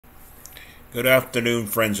Good afternoon,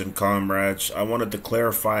 friends and comrades. I wanted to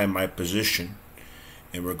clarify my position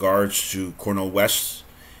in regards to Cornel West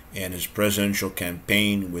and his presidential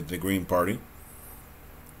campaign with the Green Party.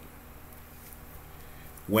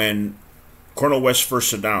 When Cornel West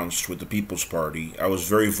first announced with the People's Party, I was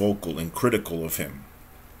very vocal and critical of him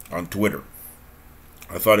on Twitter.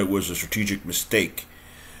 I thought it was a strategic mistake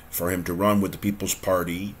for him to run with the People's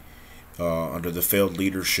Party under the failed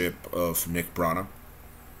leadership of Nick Brana.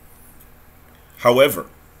 However,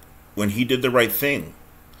 when he did the right thing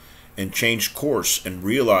and changed course and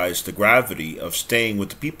realized the gravity of staying with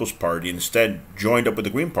the People's Party and instead joined up with the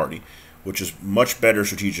Green Party, which is much better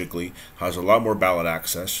strategically, has a lot more ballot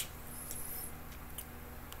access,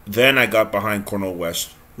 then I got behind Cornel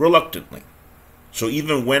West reluctantly. So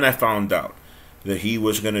even when I found out that he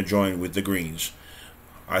was going to join with the Greens,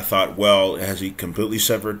 I thought, well, has he completely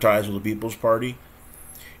severed ties with the People's Party?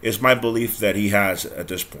 It's my belief that he has at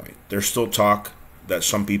this point. There's still talk that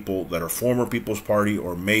some people that are former People's Party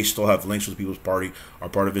or may still have links with the People's Party are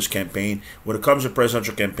part of his campaign. When it comes to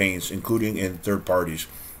presidential campaigns, including in third parties,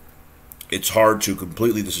 it's hard to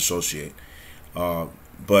completely disassociate.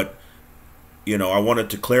 But, you know, I wanted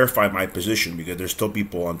to clarify my position because there's still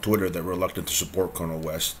people on Twitter that are reluctant to support Cornel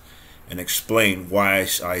West and explain why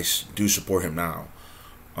I do support him now.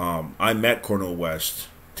 I met Cornel West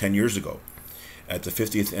 10 years ago at the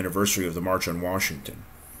 50th anniversary of the March on Washington.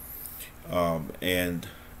 And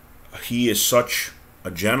he is such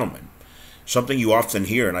a gentleman. Something you often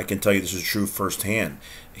hear, and I can tell you this is true firsthand.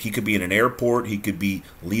 He could be in an airport. He could be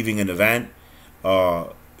leaving an event.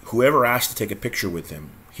 Whoever asks to take a picture with him,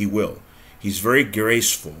 he will. He's very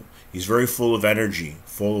graceful. He's very full of energy,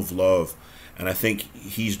 full of love. And I think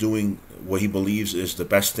he's doing what he believes is the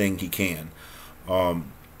best thing he can.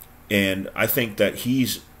 And I think that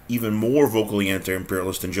he's even more vocally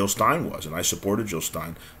anti-imperialist than Jill Stein was, and I supported Jill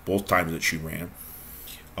Stein both times that she ran.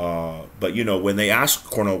 But you know, when they ask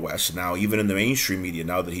Cornel West now, even in the mainstream media,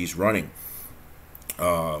 now that he's running,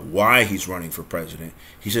 why he's running for president,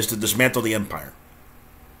 he says to dismantle the empire.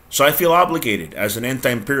 So I feel obligated as an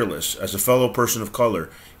anti-imperialist, as a fellow person of color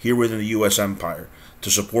here within the U.S. empire,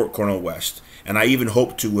 to support Cornel West. And I even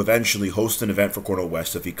hope to eventually host an event for Cornel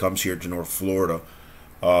West if he comes here to North Florida.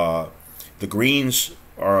 The Greens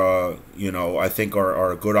are, you know, I think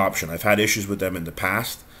are a good option. I've had issues with them in the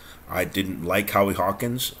past. I didn't like Howie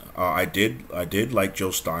Hawkins. I did like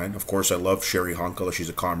Jill Stein. Of course, I love Sherry Hunkle. She's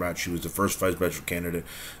a comrade. She was the first vice presidential candidate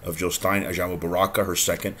of Jill Stein. Ajamo Baraka, her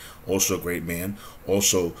second, also a great man,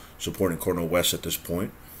 also supporting Cornel West at this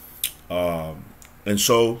point. And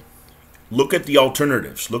so, look at the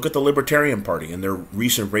alternatives. Look at the Libertarian Party and their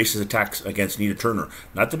recent racist attacks against Nina Turner.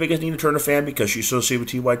 Not the biggest Nina Turner fan because she's associated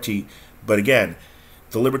with TYT, but again,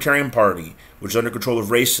 the Libertarian Party, which is under control of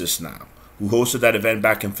racists now, who hosted that event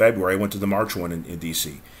back in February. I went to the March one in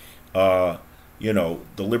D.C. You know,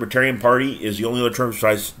 the Libertarian Party is the only alternative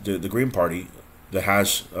besides the Green Party that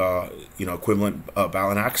has, you know, equivalent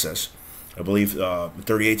ballot access. I believe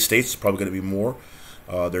 38 states, it's probably going to be more.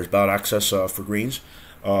 There's ballot access for Greens.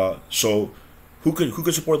 So who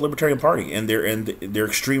could support the Libertarian Party and their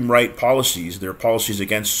extreme right policies, their policies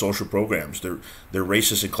against social programs, their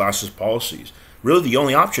racist and classist policies? Really, the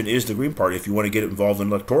only option is the Green Party if you want to get involved in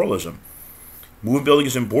electoralism. Movement building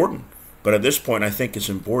is important, but at this point, I think it's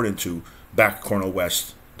important to back Cornel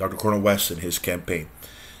West, Dr. Cornel West, in his campaign.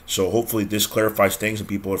 So hopefully this clarifies things, and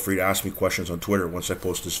people are free to ask me questions on Twitter once I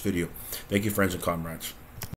post this video. Thank you, friends and comrades.